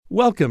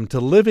Welcome to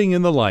Living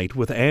in the Light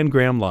with Anne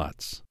Graham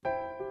Lotz.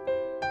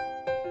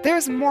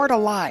 There's more to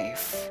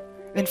life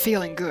than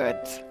feeling good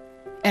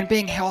and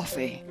being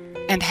healthy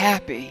and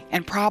happy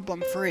and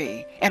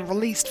problem-free and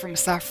released from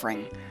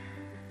suffering.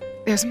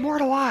 There's more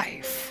to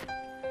life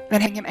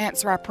than having Him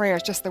answer our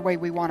prayers just the way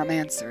we want them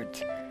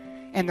answered.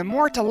 And the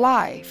more to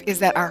life is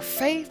that our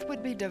faith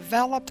would be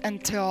developed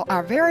until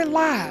our very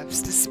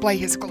lives display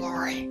His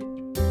glory.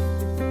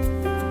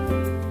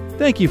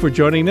 Thank you for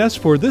joining us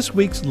for this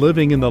week's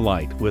Living in the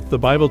Light with the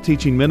Bible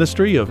teaching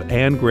ministry of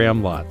Anne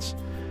Graham Lotz.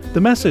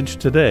 The message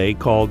today,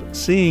 called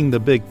Seeing the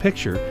Big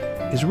Picture,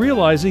 is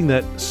realizing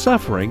that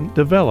suffering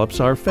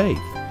develops our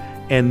faith,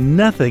 and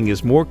nothing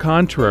is more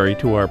contrary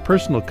to our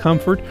personal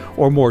comfort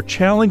or more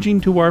challenging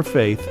to our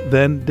faith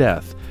than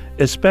death,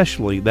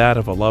 especially that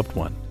of a loved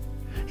one.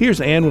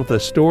 Here's Anne with a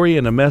story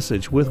and a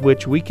message with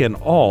which we can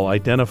all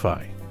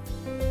identify.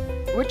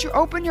 Would you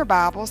open your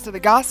Bibles to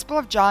the Gospel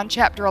of John,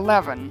 chapter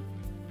 11?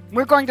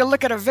 We're going to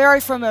look at a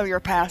very familiar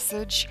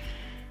passage,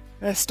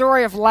 the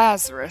story of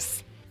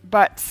Lazarus,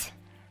 but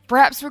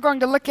perhaps we're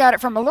going to look at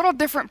it from a little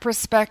different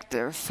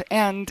perspective.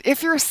 And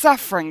if you're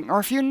suffering, or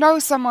if you know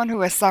someone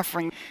who is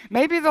suffering,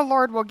 maybe the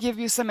Lord will give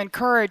you some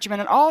encouragement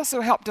and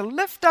also help to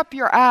lift up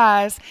your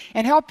eyes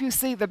and help you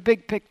see the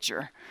big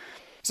picture.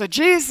 So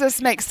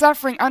Jesus makes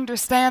suffering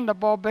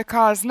understandable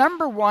because,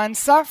 number one,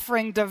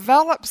 suffering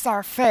develops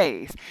our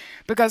faith.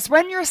 Because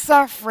when you're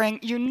suffering,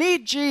 you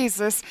need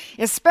Jesus,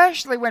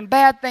 especially when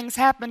bad things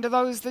happen to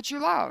those that you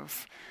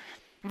love.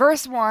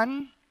 Verse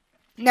 1,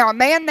 Now a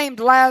man named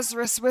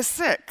Lazarus was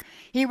sick.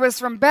 He was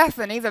from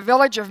Bethany, the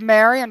village of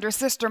Mary and her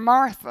sister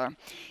Martha.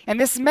 And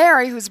this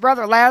Mary, whose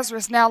brother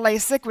Lazarus now lay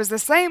sick, was the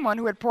same one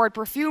who had poured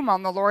perfume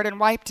on the Lord and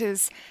wiped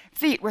his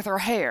feet with her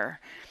hair.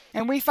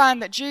 And we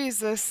find that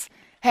Jesus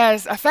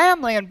has a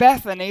family in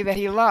Bethany that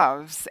he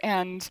loves.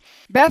 And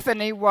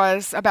Bethany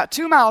was about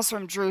 2 miles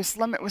from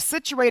Jerusalem. It was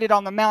situated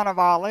on the Mount of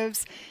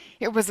Olives.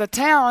 It was a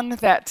town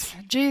that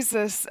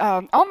Jesus,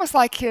 almost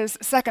like his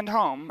second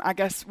home, I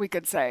guess we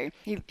could say.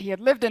 He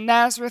had lived in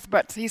Nazareth,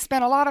 but he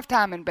spent a lot of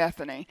time in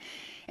Bethany.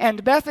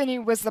 And Bethany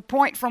was the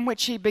point from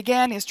which he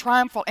began his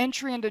triumphal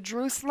entry into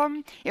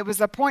Jerusalem. It was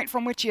the point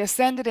from which he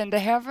ascended into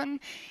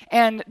heaven.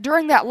 And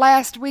during that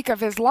last week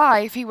of his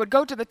life, he would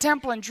go to the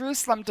temple in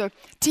Jerusalem to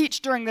teach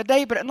during the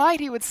day, but at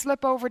night he would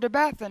slip over to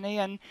Bethany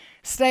and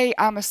stay,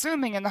 I'm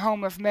assuming, in the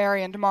home of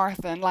Mary and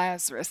Martha and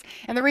Lazarus.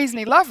 And the reason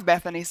he loved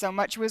Bethany so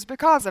much was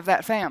because of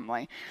that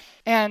family.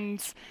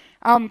 And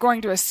I'm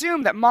going to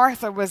assume that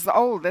Martha was the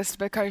oldest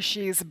because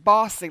she's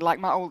bossy like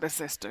my oldest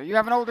sister. You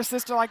have an older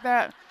sister like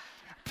that?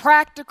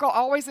 Practical,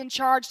 always in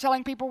charge,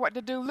 telling people what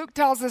to do. Luke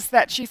tells us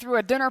that she threw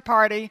a dinner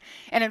party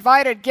and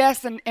invited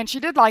guests, and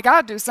she did like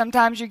I do.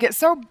 Sometimes you get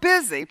so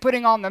busy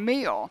putting on the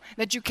meal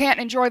that you can't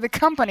enjoy the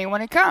company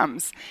when it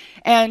comes.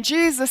 And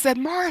Jesus said,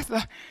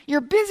 Martha,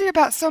 you're busy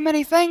about so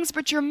many things,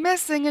 but you're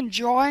missing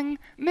enjoying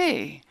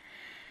me.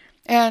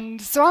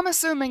 And so I'm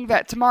assuming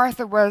that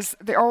Martha was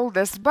the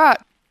oldest,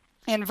 but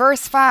in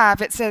verse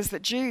 5 it says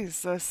that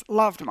Jesus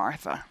loved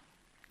Martha.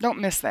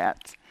 Don't miss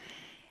that.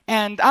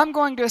 And I'm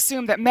going to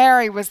assume that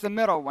Mary was the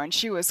middle one.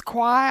 She was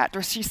quiet,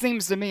 or she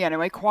seems to me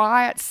anyway,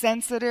 quiet,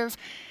 sensitive.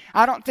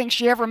 I don't think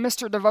she ever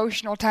missed her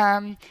devotional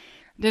time.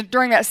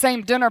 During that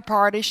same dinner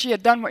party, she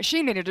had done what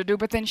she needed to do,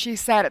 but then she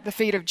sat at the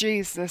feet of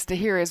Jesus to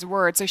hear his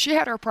word. So she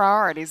had her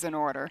priorities in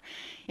order.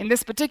 In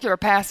this particular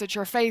passage,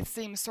 her faith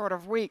seems sort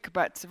of weak,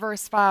 but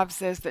verse 5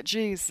 says that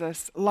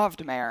Jesus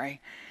loved Mary.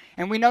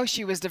 And we know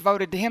she was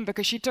devoted to him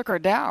because she took her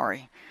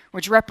dowry,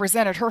 which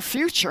represented her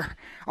future,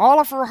 all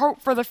of her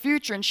hope for the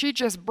future, and she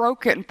just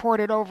broke it and poured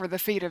it over the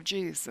feet of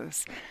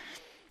Jesus.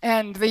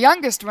 And the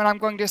youngest one, I'm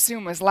going to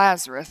assume, was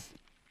Lazarus.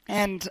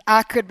 And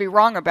I could be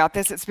wrong about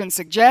this. It's been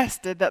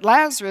suggested that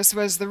Lazarus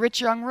was the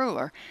rich young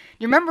ruler.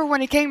 You remember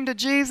when he came to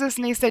Jesus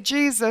and he said,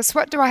 Jesus,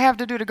 what do I have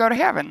to do to go to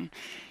heaven?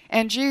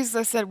 And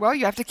Jesus said, well,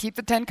 you have to keep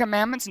the 10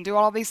 Commandments and do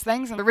all these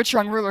things. And the rich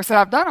young ruler said,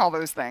 I've done all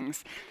those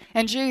things.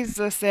 And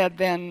Jesus said,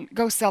 then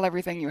go sell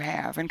everything you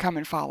have and come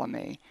and follow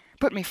me.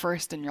 Put me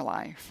first in your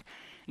life.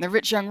 And the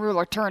rich young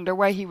ruler turned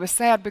away. He was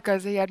sad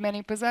because he had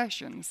many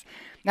possessions.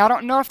 Now, I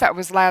don't know if that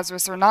was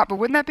Lazarus or not, but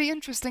wouldn't that be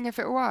interesting if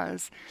it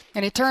was?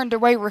 And he turned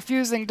away,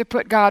 refusing to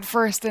put God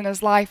first in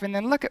his life. And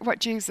then look at what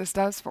Jesus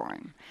does for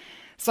him.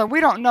 So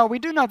we don't know. We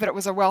do know that it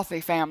was a wealthy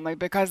family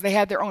because they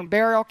had their own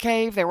burial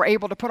cave. They were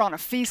able to put on a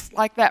feast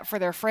like that for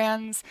their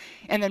friends.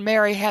 And then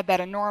Mary had that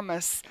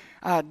enormous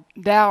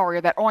dowry,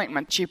 that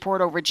ointment she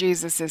poured over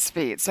Jesus'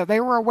 feet. So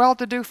they were a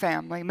well-to-do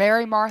family,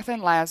 Mary, Martha,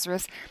 and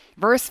Lazarus.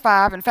 Verse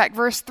 5, in fact,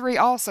 verse 3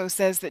 also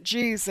says that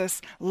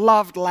Jesus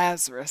loved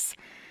Lazarus.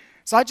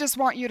 So I just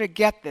want you to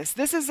get this.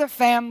 This is a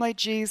family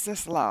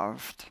Jesus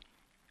loved.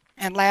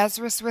 And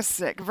Lazarus was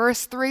sick.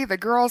 Verse 3, the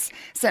girls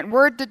sent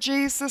word to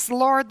Jesus,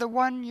 Lord, the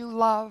one you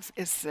love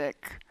is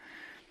sick.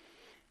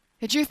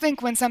 Did you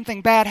think when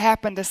something bad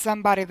happened to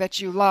somebody that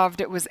you loved,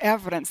 it was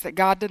evidence that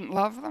God didn't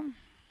love them?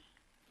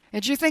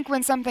 Did you think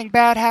when something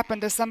bad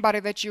happened to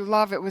somebody that you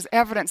love, it was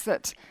evidence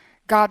that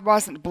God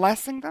wasn't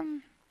blessing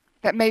them?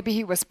 That maybe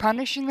he was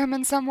punishing them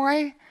in some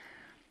way?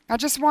 I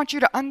just want you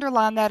to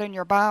underline that in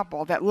your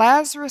Bible, that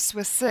Lazarus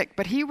was sick,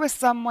 but he was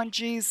someone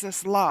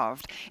Jesus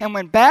loved. And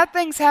when bad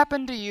things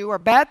happen to you or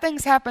bad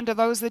things happen to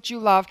those that you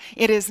love,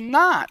 it is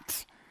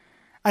not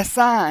a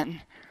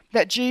sign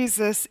that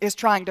Jesus is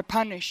trying to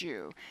punish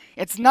you.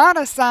 It's not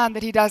a sign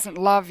that he doesn't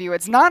love you.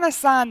 It's not a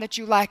sign that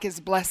you lack his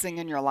blessing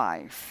in your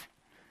life.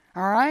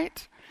 All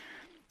right?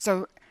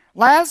 So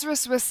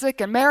Lazarus was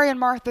sick, and Mary and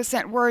Martha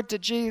sent word to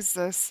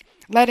Jesus,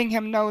 letting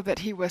him know that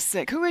he was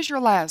sick. Who is your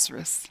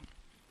Lazarus?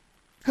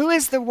 Who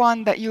is the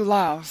one that you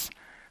love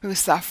who's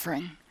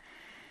suffering?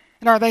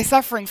 And are they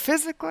suffering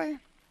physically?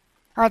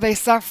 Are they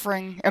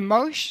suffering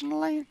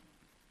emotionally?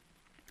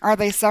 Are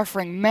they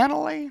suffering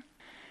mentally? Are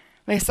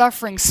they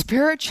suffering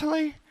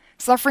spiritually?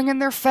 Suffering in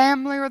their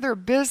family or their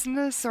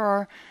business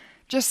or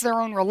just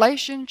their own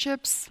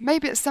relationships?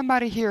 Maybe it's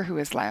somebody here who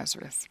is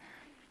Lazarus.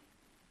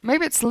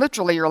 Maybe it's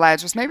literally your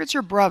Lazarus. Maybe it's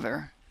your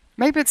brother.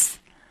 Maybe it's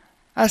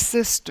a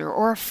sister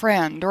or a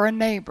friend or a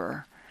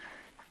neighbor.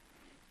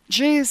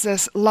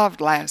 Jesus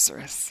loved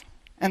Lazarus,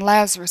 and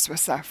Lazarus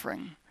was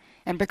suffering.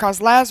 And because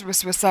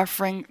Lazarus was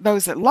suffering,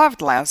 those that loved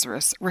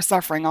Lazarus were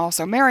suffering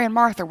also. Mary and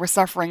Martha were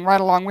suffering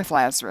right along with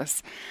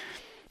Lazarus.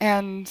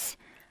 And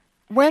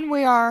when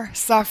we are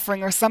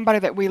suffering or somebody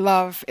that we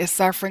love is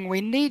suffering, we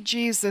need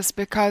Jesus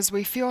because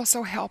we feel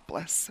so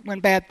helpless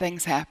when bad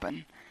things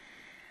happen.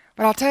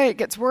 But I'll tell you, it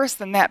gets worse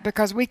than that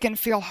because we can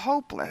feel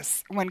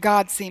hopeless when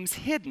God seems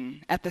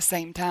hidden at the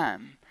same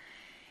time.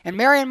 And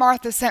Mary and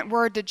Martha sent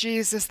word to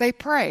Jesus. They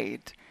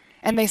prayed,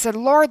 and they said,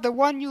 Lord, the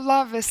one you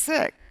love is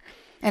sick.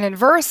 And in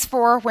verse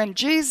 4, when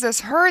Jesus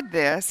heard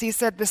this, he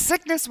said, the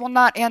sickness will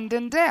not end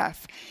in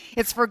death.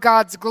 It's for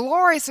God's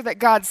glory so that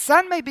God's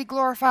Son may be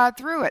glorified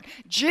through it.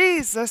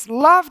 Jesus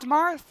loved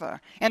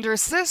Martha and her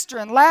sister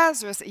and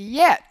Lazarus,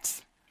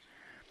 yet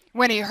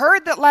when he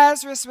heard that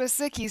Lazarus was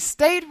sick, he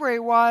stayed where he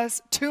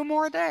was 2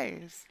 more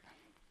days.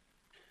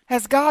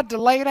 Has God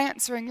delayed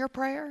answering your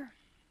prayer?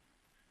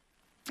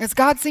 Does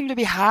God seem to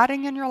be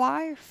hiding in your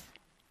life?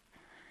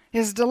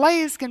 His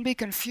delays can be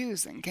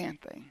confusing,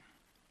 can't they?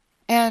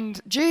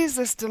 And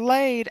Jesus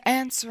delayed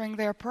answering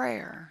their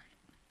prayer.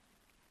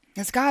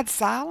 Is God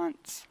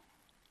silent?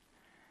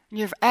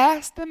 You've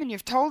asked him and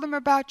you've told him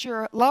about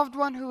your loved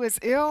one who is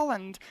ill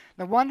and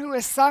the one who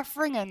is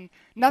suffering, and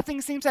nothing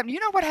seems to happen. You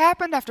know what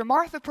happened after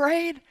Martha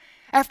prayed?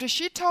 After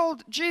she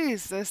told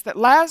Jesus that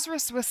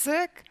Lazarus was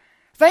sick,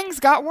 things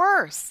got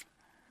worse.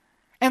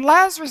 And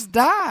Lazarus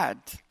died.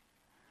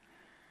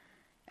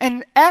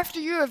 And after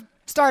you have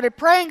started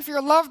praying for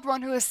your loved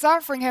one who is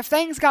suffering, have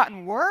things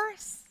gotten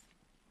worse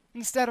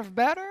instead of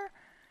better?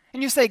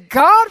 And you say,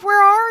 God, where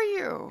are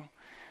you?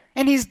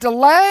 And he's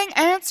delaying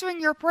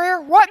answering your prayer?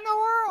 What in the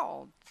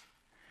world?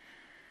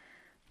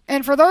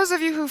 And for those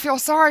of you who feel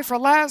sorry for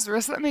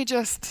Lazarus, let me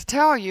just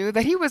tell you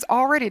that he was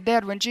already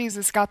dead when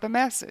Jesus got the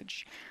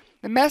message.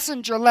 The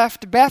messenger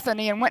left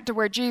Bethany and went to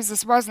where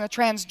Jesus was in the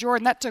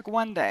Transjordan. That took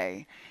 1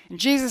 day. And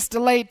Jesus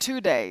delayed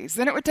 2 days.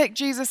 Then it would take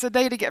Jesus a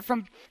day to get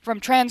from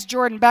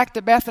Transjordan back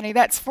to Bethany.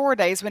 That's 4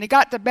 days. When he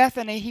got to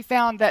Bethany, he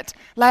found that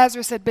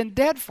Lazarus had been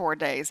dead 4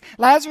 days.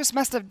 Lazarus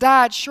must have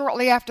died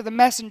shortly after the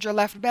messenger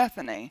left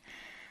Bethany.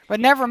 But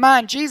never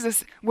mind,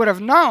 Jesus would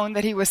have known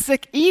that he was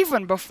sick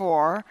even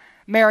before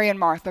Mary and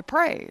Martha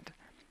prayed.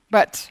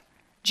 But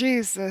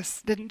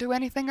Jesus didn't do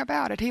anything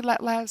about it. He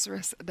let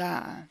Lazarus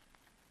die.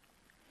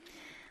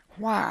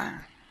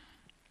 Why?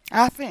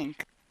 I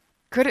think,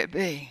 could it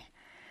be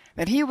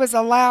that he was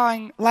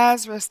allowing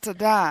Lazarus to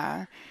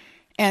die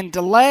and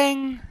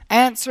delaying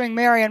answering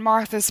Mary and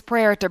Martha's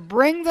prayer to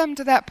bring them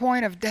to that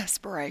point of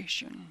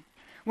desperation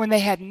when they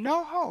had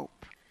no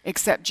hope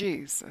except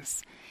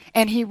Jesus?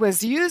 And he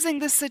was using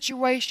this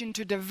situation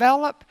to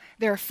develop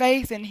their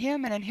faith in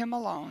him and in him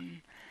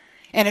alone.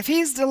 And if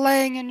he's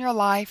delaying in your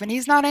life and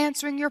he's not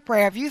answering your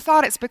prayer, have you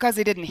thought it's because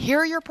he didn't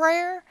hear your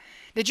prayer?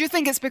 Did you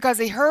think it's because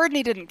he heard and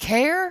he didn't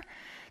care?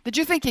 Did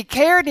you think he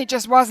cared and he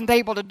just wasn't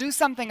able to do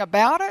something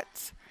about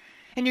it?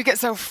 And you get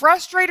so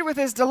frustrated with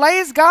his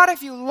delays. God,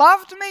 if you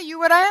loved me, you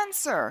would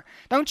answer.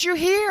 Don't you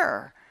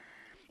hear?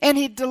 And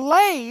he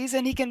delays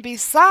and he can be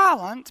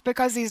silent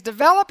because he's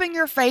developing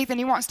your faith and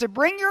he wants to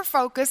bring your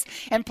focus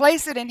and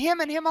place it in him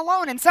and him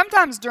alone. And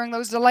sometimes during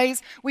those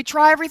delays, we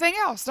try everything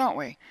else, don't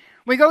we?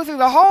 We go through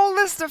the whole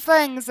list of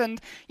things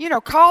and,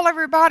 call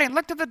everybody and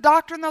look to the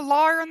doctor and the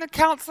lawyer and the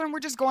counselor, and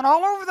we're just going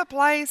all over the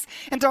place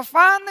until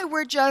finally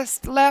we're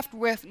just left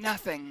with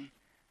nothing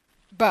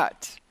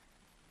but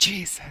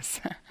Jesus.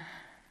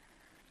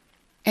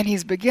 And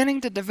he's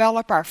beginning to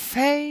develop our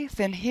faith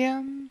in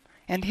him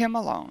and him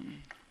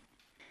alone.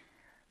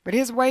 But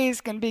his ways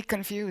can be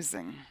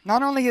confusing.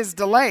 Not only his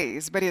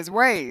delays, but his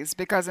ways,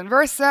 because in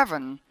verse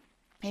 7,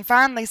 he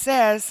finally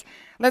says,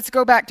 let's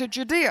go back to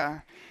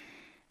Judea.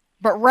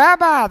 But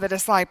Rabbi, the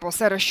disciple,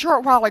 said, a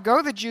short while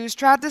ago the Jews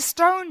tried to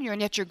stone you,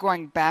 and yet you're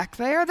going back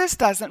there? This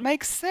doesn't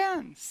make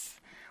sense.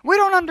 We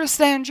don't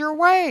understand your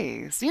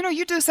ways.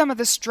 You do some of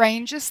the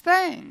strangest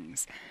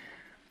things.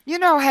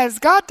 Has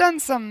God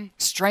done some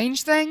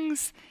strange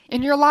things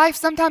in your life?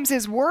 Sometimes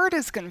his word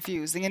is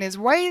confusing and his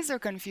ways are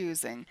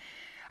confusing.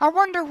 I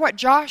wonder what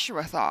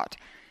Joshua thought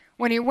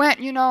when he went,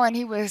 and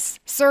he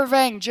was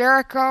surveying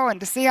Jericho and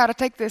to see how to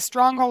take this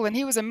stronghold, and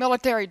he was a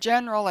military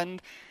general,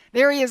 and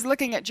there he is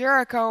looking at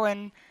Jericho,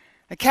 and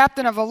the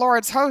captain of the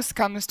Lord's host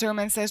comes to him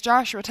and says,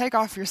 Joshua, take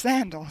off your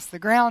sandals. The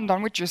ground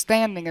on which you're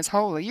standing is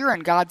holy. You're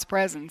in God's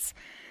presence.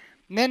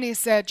 And then he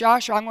said,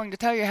 Joshua, I'm going to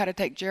tell you how to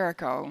take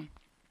Jericho.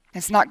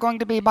 It's not going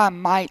to be by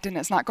might, and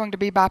it's not going to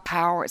be by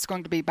power. It's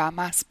going to be by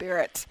my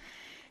Spirit.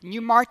 And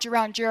you march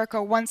around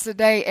Jericho once a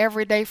day,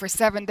 every day for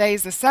 7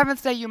 days. The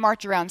seventh day you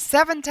march around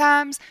 7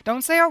 times.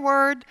 Don't say a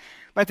word.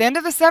 But at the end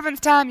of the 7th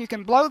time, you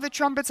can blow the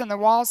trumpets and the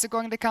walls are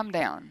going to come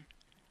down.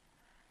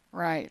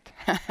 Right.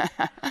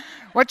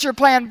 What's your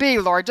plan B,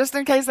 Lord? Just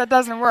in case that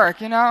doesn't work,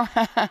 And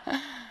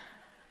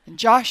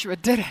Joshua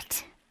did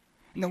it.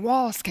 And the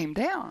walls came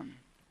down.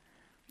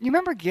 You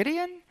remember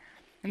Gideon?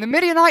 And the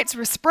Midianites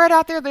were spread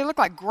out there. They looked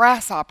like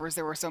grasshoppers.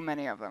 There were so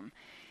many of them.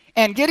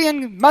 And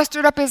Gideon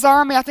mustered up his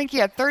army. I think he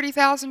had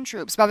 30,000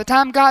 troops. By the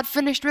time God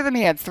finished with him,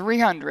 he had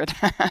 300.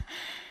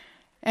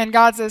 And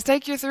God says,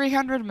 take your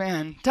 300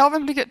 men. Tell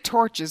them to get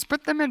torches.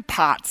 Put them in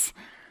pots.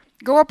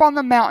 Go up on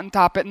the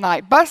mountaintop at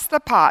night. Bust the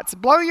pots.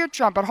 Blow your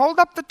trumpet. Hold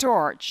up the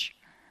torch.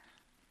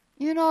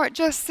 It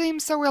just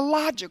seems so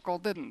illogical,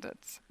 didn't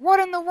it? What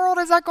in the world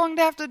is that going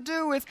to have to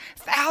do with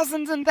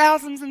thousands and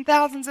thousands and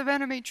thousands of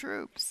enemy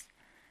troops?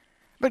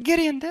 But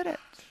Gideon did it.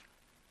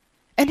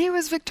 And he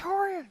was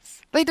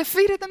victorious. They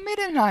defeated the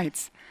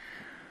Midianites.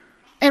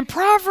 And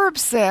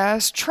Proverbs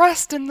says,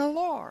 trust in the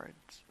Lord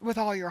with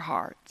all your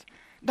heart.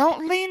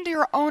 Don't lean to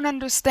your own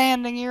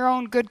understanding, your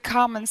own good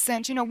common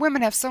sense.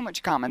 Women have so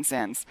much common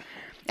sense.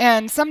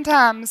 And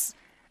sometimes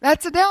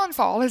that's a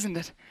downfall, isn't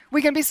it?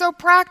 We can be so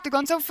practical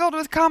and so filled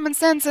with common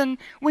sense, and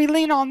we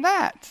lean on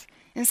that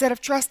instead of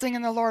trusting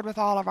in the Lord with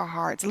all of our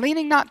hearts.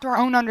 Leaning not to our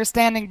own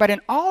understanding, but in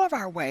all of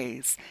our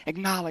ways,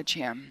 acknowledge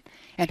Him,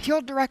 and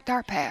He'll direct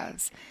our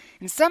paths.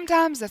 And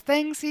sometimes the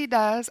things He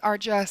does are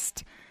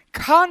just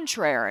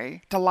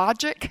contrary to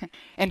logic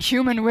and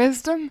human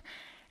wisdom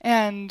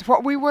and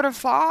what we would have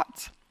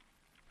thought.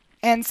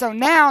 And so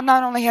now,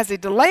 not only has He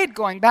delayed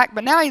going back,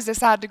 but now He's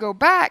decided to go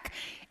back.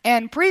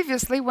 And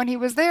previously, when He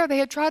was there, they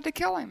had tried to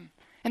kill Him.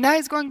 And now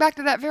He's going back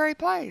to that very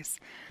place.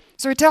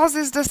 So He tells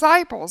His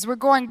disciples, we're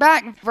going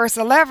back. Verse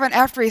 11,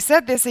 after He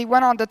said this, He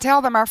went on to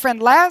tell them, our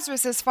friend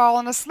Lazarus has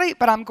fallen asleep,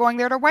 but I'm going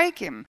there to wake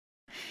him.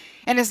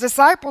 And His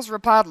disciples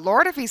replied,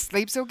 Lord, if he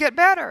sleeps, he'll get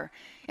better.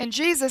 And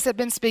Jesus had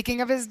been speaking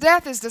of His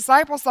death. His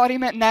disciples thought He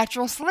meant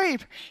natural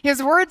sleep.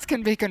 His words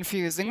can be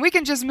confusing. We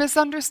can just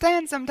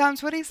misunderstand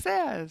sometimes what He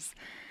says.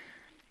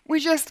 We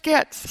just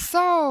get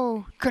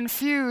so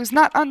confused,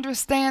 not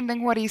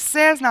understanding what He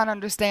says, not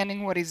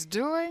understanding what He's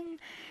doing.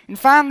 And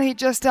finally, He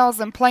just tells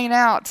them plain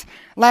out,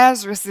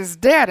 Lazarus is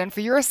dead, and for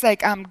your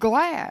sake, I'm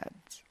glad.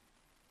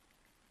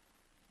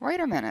 Wait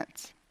a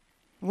minute.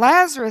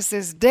 Lazarus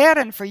is dead,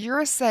 and for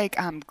your sake,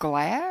 I'm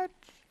glad?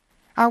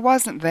 I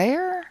wasn't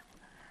there?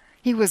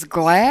 He was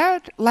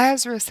glad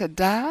Lazarus had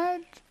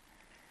died?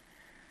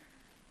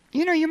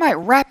 You might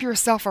wrap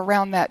yourself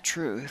around that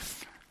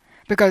truth,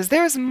 because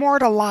there's more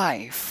to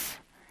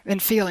life than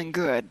feeling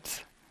good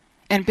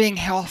and being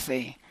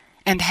healthy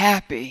and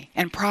happy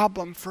and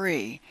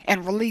problem-free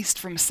and released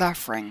from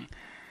suffering.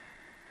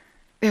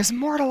 There's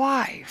more to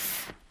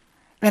life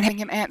than having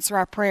Him answer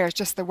our prayers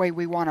just the way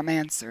we want them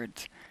answered.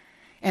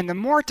 And the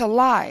more to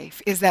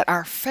life is that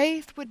our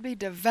faith would be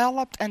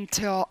developed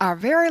until our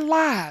very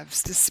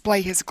lives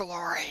display His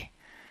glory.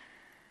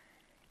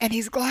 And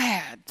He's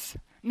glad,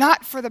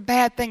 not for the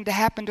bad thing to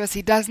happen to us.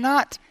 He does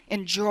not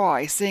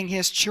enjoy seeing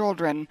His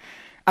children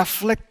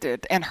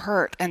afflicted and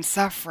hurt and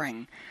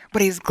suffering.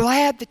 But He's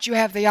glad that you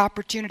have the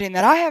opportunity and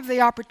that I have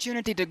the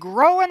opportunity to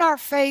grow in our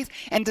faith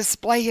and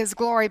display His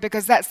glory,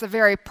 because that's the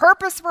very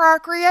purpose for our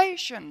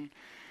creation.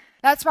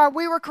 That's why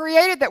we were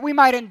created, that we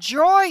might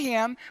enjoy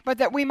Him, but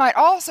that we might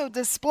also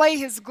display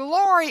His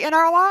glory in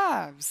our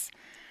lives.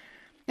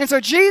 And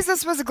so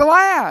Jesus was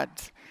glad.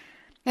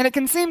 And it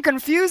can seem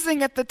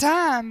confusing at the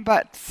time,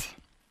 but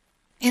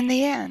in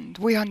the end,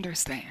 we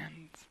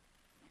understand.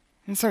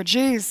 And so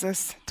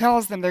Jesus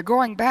tells them they're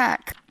going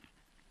back.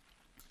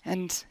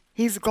 And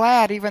He's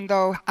glad, even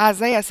though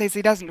Isaiah says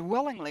He doesn't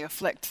willingly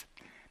afflict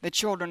the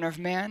children of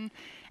men.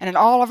 And in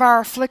all of our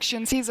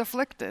afflictions, He's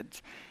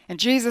afflicted. And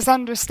Jesus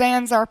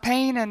understands our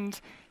pain and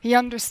He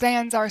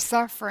understands our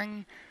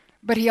suffering,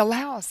 but He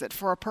allows it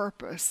for a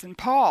purpose. And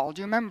Paul,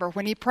 do you remember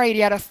when he prayed,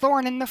 he had a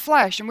thorn in the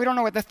flesh, and we don't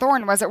know what the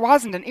thorn was. It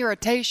wasn't an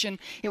irritation.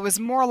 It was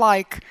more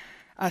like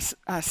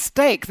a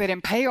stake that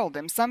impaled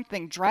him,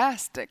 something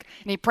drastic.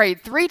 And he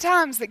prayed 3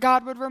 times that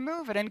God would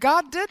remove it, and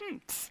God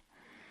didn't.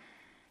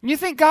 And you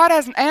think God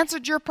hasn't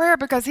answered your prayer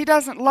because He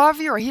doesn't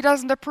love you or He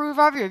doesn't approve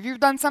of you? If you've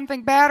done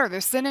something bad or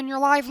there's sin in your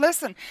life,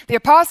 listen, the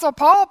Apostle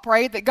Paul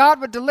prayed that God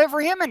would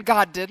deliver him, and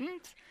God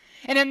didn't.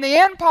 And in the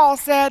end, Paul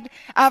said,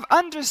 I've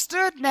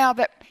understood now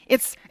that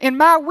it's in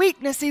my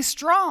weakness He's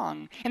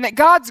strong, and that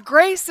God's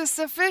grace is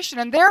sufficient,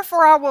 and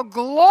therefore I will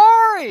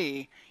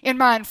glory in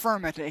my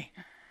infirmity.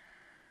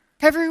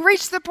 Have you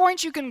reached the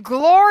point you can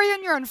glory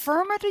in your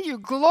infirmity? You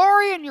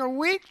glory in your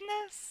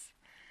weakness?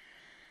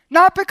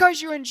 Not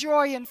because you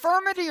enjoy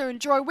infirmity or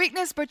enjoy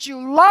weakness, but you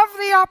love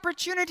the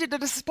opportunity to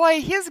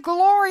display His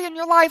glory in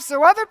your life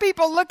so other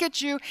people look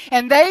at you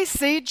and they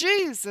see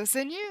Jesus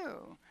in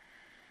you.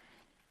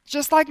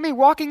 Just like me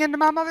walking into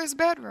my mother's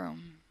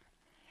bedroom,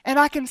 and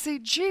I can see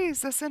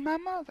Jesus in my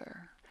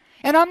mother.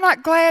 And I'm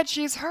not glad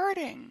she's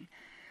hurting,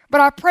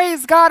 but I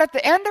praise God at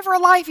the end of her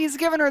life, He's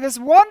given her this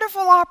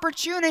wonderful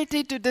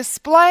opportunity to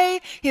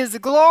display His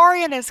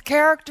glory and His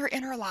character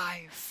in her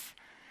life.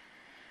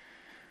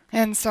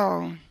 And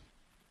so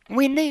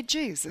we need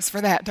Jesus for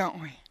that,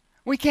 don't we?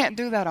 We can't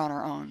do that on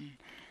our own.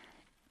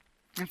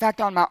 In fact,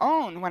 on my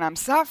own, when I'm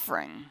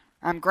suffering,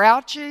 I'm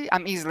grouchy,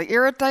 I'm easily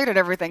irritated,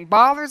 everything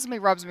bothers me,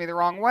 rubs me the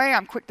wrong way,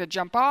 I'm quick to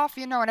jump off,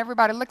 and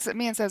everybody looks at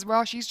me and says,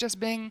 well, she's just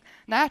being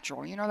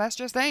natural, that's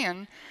just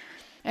Ann.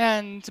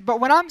 But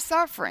when I'm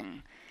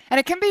suffering, and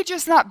it can be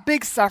just not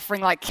big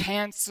suffering like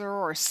cancer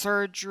or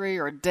surgery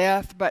or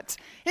death, but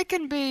it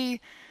can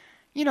be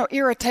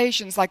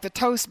irritations like the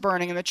toast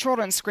burning and the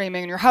children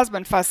screaming and your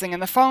husband fussing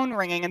and the phone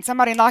ringing and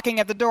somebody knocking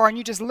at the door and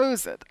you just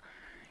lose it.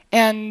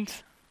 And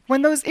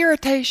when those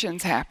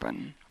irritations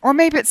happen, or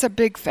maybe it's a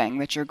big thing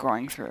that you're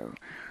going through,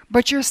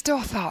 but you're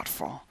still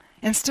thoughtful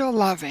and still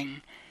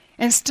loving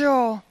and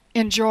still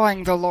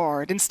enjoying the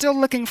Lord and still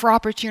looking for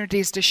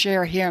opportunities to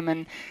share Him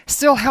and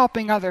still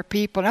helping other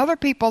people. And other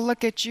people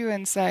look at you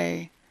and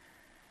say,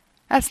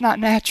 that's not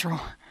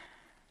natural.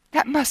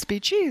 That must be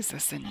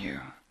Jesus in you.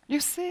 You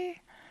see?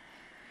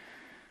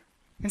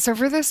 And so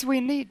for this we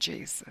need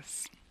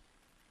Jesus.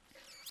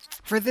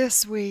 For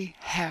this we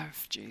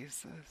have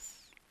Jesus.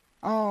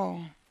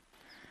 Oh,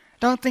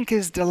 don't think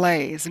His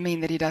delays mean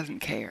that He doesn't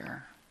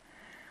care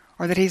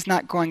or that He's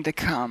not going to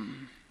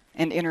come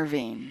and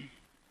intervene.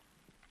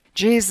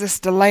 Jesus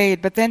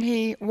delayed, but then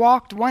He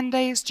walked one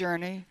day's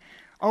journey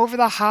over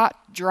the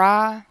hot,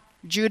 dry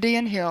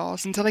Judean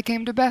hills until He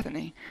came to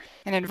Bethany.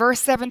 And in verse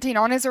 17,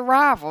 on His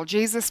arrival,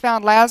 Jesus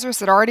found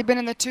Lazarus had already been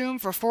in the tomb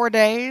for 4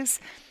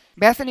 days.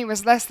 Bethany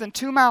was less than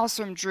 2 miles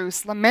from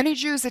Jerusalem. Many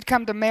Jews had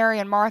come to Mary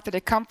and Martha to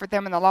comfort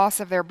them in the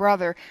loss of their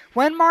brother.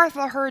 When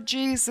Martha heard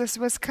Jesus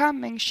was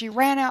coming, she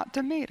ran out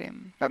to meet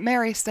Him, but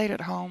Mary stayed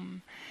at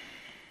home.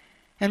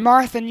 And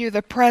Martha knew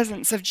the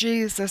presence of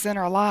Jesus in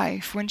her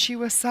life when she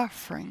was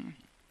suffering.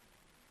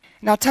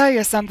 And I'll tell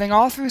you something,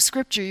 all through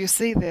Scripture you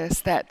see this,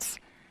 that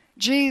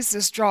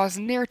Jesus draws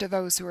near to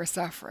those who are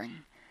suffering.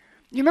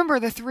 You remember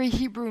the 3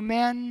 Hebrew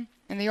men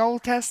in the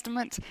Old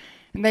Testament?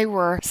 And they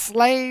were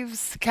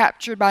slaves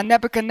captured by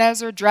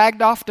Nebuchadnezzar,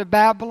 dragged off to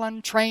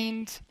Babylon,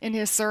 trained in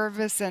his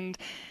service. And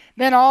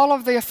then all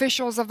of the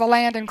officials of the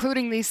land,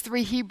 including these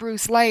 3 Hebrew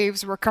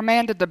slaves, were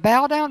commanded to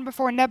bow down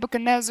before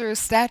Nebuchadnezzar's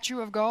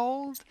statue of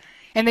gold.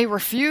 And they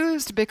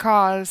refused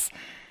because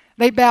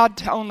they bowed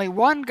to only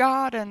one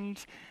God.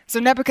 And so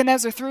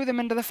Nebuchadnezzar threw them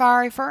into the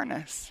fiery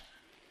furnace.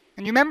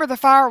 And you remember the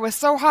fire was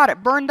so hot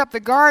it burned up the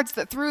guards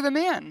that threw them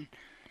in.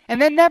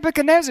 And then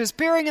Nebuchadnezzar's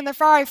peering in the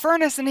fiery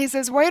furnace and he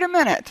says, wait a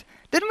minute.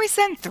 Didn't we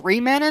send 3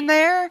 men in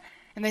there?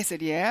 And they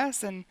said,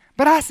 yes.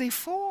 But I see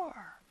 4.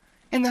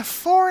 And the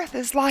 4th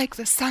is like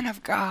the Son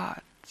of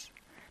God,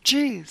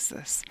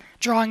 Jesus,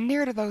 drawing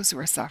near to those who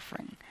are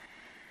suffering.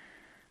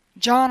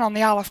 John on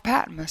the Isle of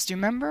Patmos, do you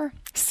remember?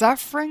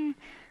 Suffering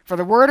for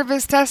the word of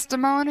his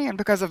testimony and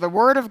because of the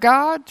word of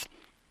God,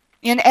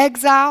 in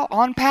exile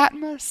on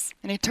Patmos.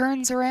 And he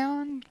turns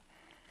around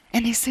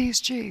and he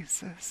sees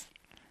Jesus,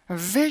 a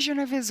vision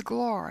of His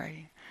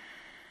glory.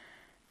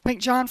 I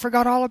think John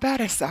forgot all about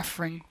his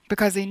suffering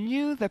because he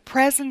knew the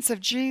presence of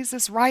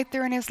Jesus right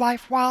there in his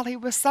life while he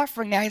was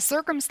suffering. Now, his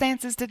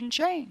circumstances didn't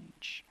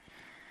change,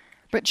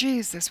 but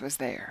Jesus was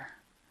there.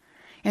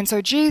 And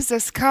so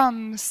Jesus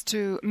comes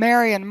to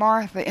Mary and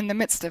Martha in the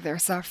midst of their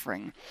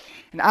suffering.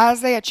 And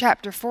Isaiah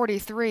chapter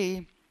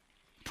 43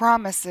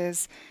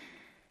 promises,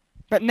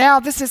 but now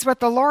this is what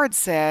the Lord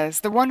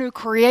says, the one who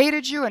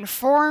created you and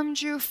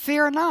formed you,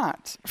 fear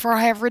not, for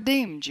I have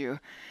redeemed you.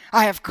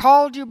 I have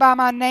called you by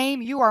my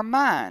name, you are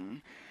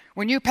mine.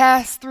 When you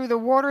pass through the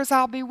waters,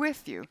 I'll be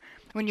with you.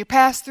 When you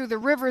pass through the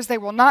rivers, they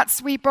will not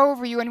sweep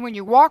over you. And when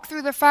you walk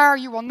through the fire,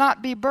 you will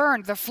not be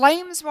burned. The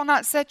flames will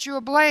not set you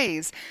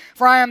ablaze.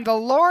 For I am the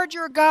Lord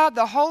your God,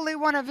 the Holy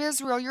One of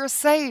Israel, your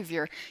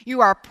Savior.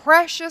 You are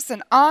precious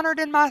and honored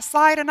in my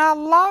sight, and I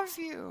love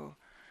you.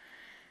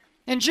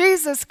 And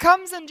Jesus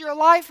comes into your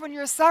life when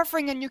you're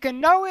suffering, and you can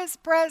know His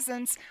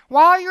presence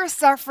while you're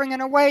suffering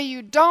in a way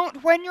you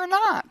don't when you're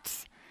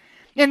not.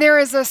 And there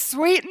is a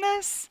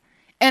sweetness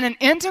and an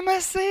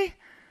intimacy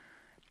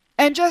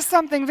and just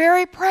something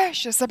very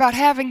precious about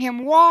having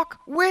Him walk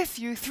with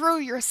you through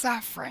your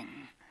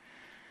suffering.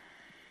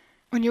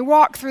 When you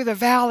walk through the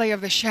valley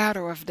of the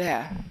shadow of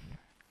death,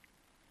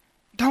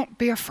 don't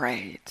be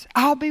afraid.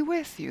 I'll be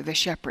with you, the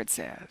shepherd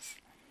says.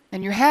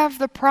 And you have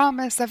the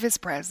promise of His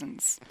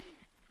presence.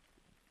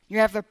 You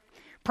have the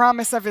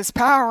promise of His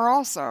power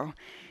also.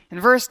 In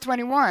verse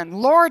 21,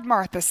 Lord,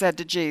 Martha said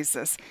to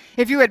Jesus,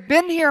 if you had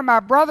been here, my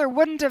brother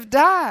wouldn't have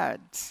died.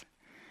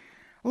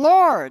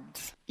 Lord,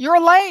 you're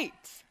late.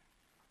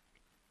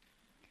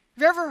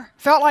 Have you ever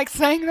felt like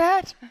saying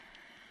that?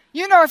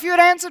 If you had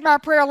answered my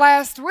prayer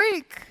last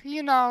week,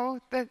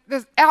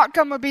 the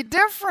outcome would be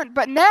different.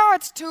 But now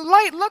it's too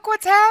late. Look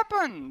what's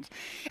happened.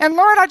 And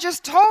Lord, I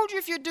just told you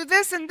if you'd do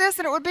this and this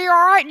and it would be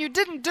all right, and you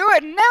didn't do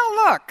it. And now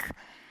look,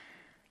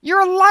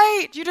 you're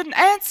late. You didn't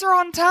answer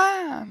on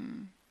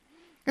time.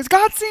 Does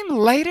God seem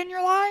late in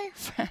your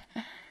life?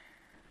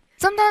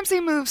 Sometimes he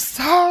moves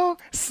so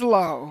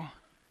slow,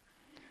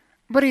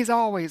 but he's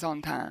always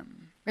on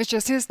time. It's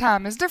just his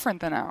time is different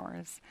than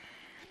ours.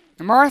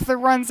 Martha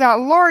runs out,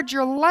 Lord,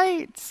 you're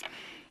late.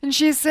 And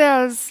she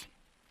says,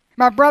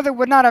 my brother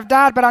would not have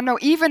died, but I know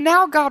even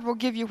now God will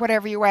give you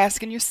whatever you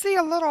ask. And you see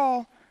a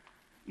little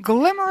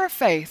glimmer of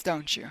faith,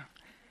 don't you?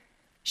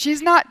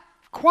 She's not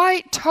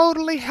quite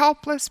totally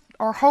helpless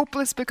or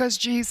hopeless because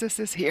Jesus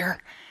is here.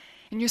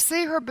 And you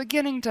see her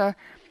beginning to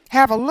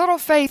have a little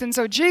faith. And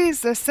so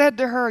Jesus said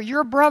to her,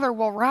 your brother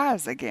will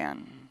rise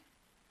again.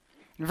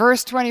 In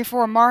verse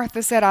 24,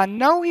 Martha said, I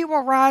know he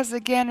will rise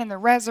again in the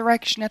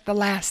resurrection at the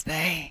last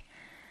day.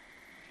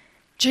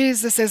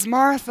 Jesus says,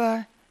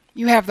 Martha,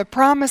 you have the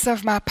promise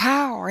of my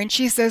power. And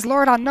she says,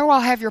 Lord, I know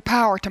I'll have your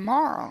power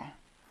tomorrow.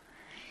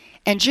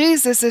 And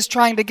Jesus is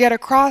trying to get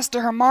across to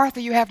her, Martha,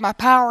 you have my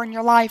power in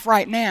your life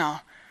right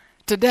now,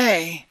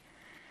 today.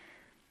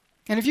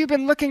 And if you've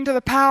been looking to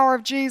the power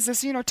of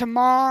Jesus,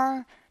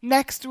 tomorrow,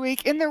 next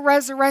week, in the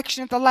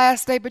resurrection at the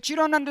last day, but you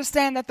don't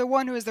understand that the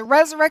one who is the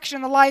resurrection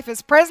and the life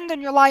is present in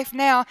your life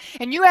now,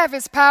 and you have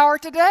his power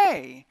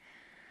today.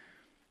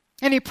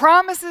 And he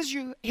promises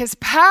you his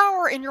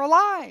power in your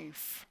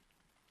life.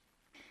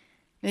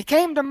 And he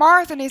came to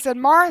Martha and he said,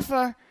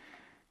 Martha,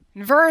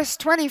 in verse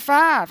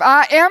 25,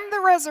 I am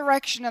the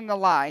resurrection and the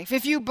life.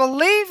 If you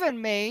believe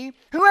in me,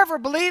 whoever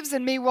believes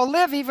in me will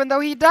live even though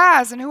he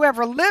dies, and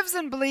whoever lives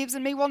and believes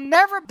in me will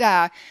never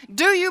die.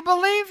 Do you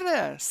believe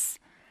this?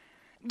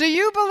 Do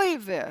you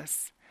believe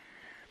this?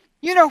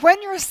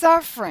 When you're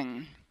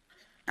suffering,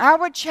 I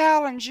would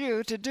challenge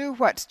you to do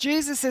what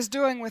Jesus is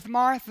doing with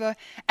Martha.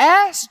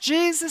 Ask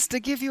Jesus to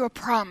give you a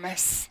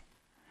promise.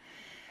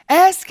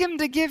 Ask him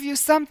to give you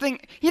something.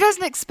 He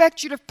doesn't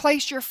expect you to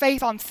place your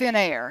faith on thin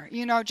air,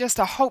 just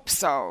a hope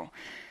so.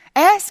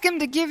 Ask him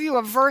to give you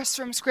a verse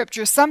from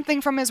Scripture,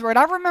 something from his word.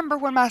 I remember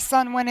when my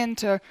son went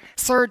into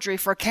surgery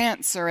for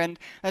cancer, and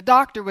the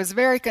doctor was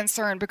very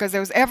concerned because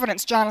there was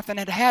evidence Jonathan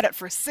had had it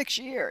for 6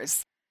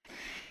 years.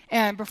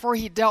 And before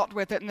he dealt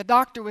with it, and the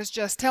doctor was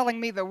just telling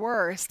me the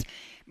worst.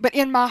 But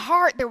in my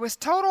heart, there was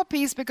total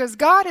peace because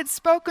God had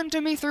spoken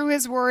to me through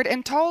his word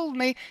and told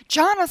me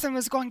Jonathan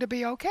was going to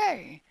be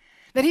okay.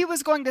 That he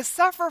was going to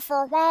suffer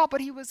for a while,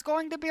 but he was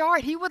going to be all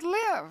right. He would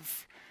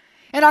live.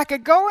 And I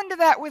could go into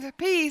that with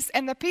peace,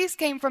 and the peace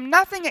came from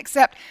nothing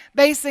except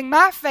basing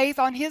my faith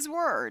on his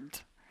word.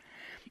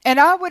 And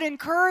I would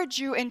encourage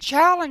you and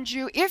challenge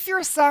you, if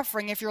you're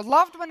suffering, if your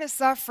loved one is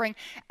suffering,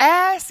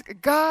 ask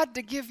God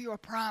to give you a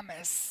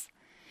promise.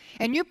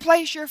 And you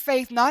place your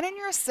faith not in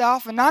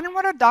yourself and not in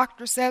what a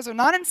doctor says or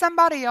not in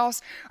somebody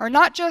else or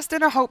not just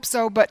in a hope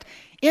so, but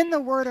in the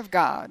Word of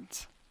God.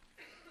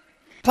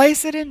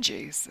 Place it in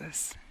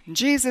Jesus. And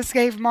Jesus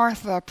gave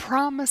Martha a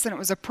promise, and it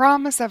was a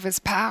promise of his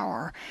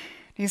power.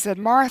 He said,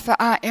 Martha,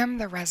 I am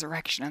the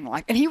resurrection and the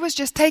life. And he was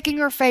just taking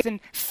her faith and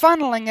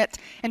funneling it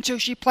until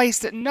she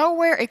placed it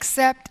nowhere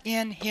except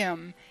in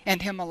him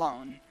and him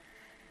alone.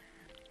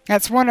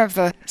 That's one of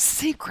the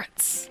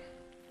secrets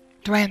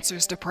to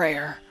answers to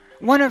prayer.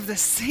 One of the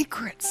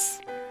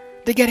secrets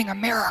to getting a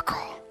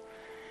miracle.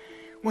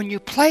 When you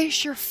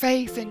place your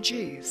faith in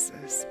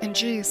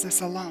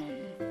Jesus alone.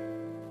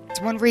 It's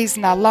one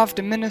reason I love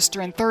to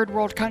minister in third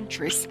world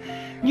countries.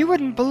 You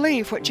wouldn't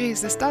believe what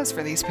Jesus does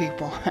for these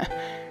people.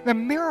 The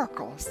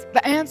miracles,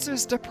 the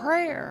answers to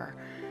prayer.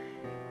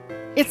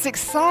 It's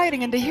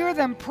exciting, and to hear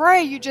them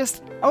pray, you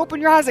just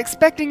open your eyes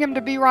expecting him to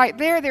be right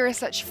there. There is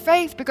such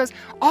faith because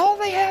all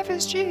they have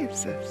is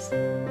Jesus.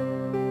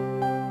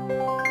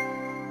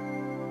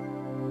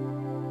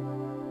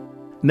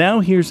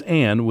 Now here's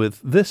Anne with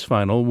this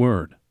final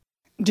word.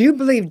 Do you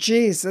believe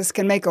Jesus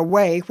can make a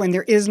way when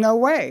there is no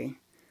way?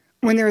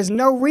 When there is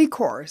no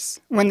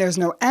recourse, when there's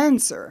no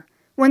answer,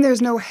 when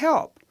there's no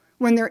help,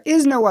 when there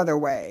is no other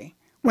way,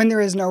 when there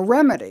is no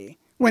remedy,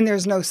 when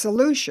there's no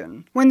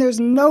solution, when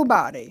there's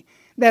nobody,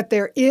 that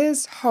there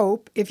is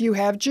hope if you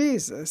have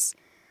Jesus.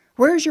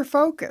 Where's your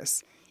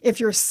focus?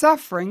 If you're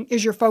suffering,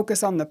 is your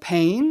focus on the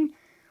pain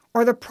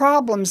or the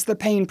problems the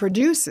pain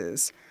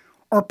produces,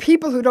 or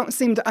people who don't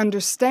seem to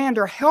understand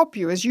or help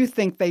you as you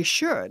think they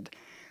should?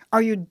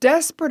 Are you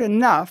desperate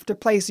enough to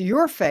place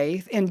your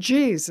faith in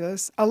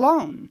Jesus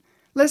alone?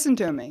 Listen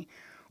to me.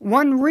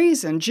 One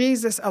reason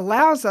Jesus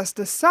allows us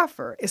to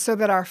suffer is so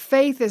that our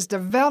faith is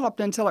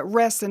developed until it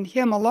rests in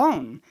him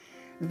alone.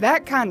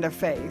 That kind of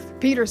faith,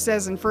 Peter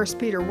says in 1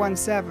 Peter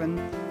 1:7,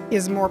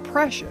 is more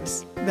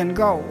precious than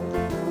gold.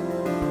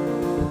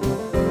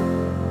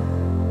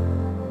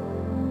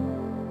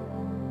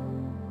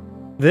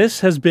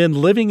 This has been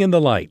Living in the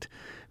Light.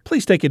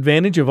 Please take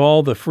advantage of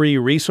all the free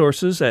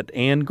resources at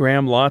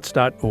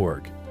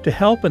anngrahamlotz.org to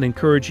help and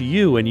encourage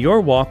you in your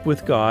walk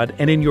with God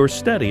and in your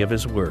study of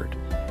his Word.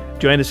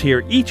 Join us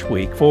here each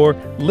week for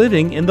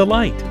Living in the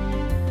Light.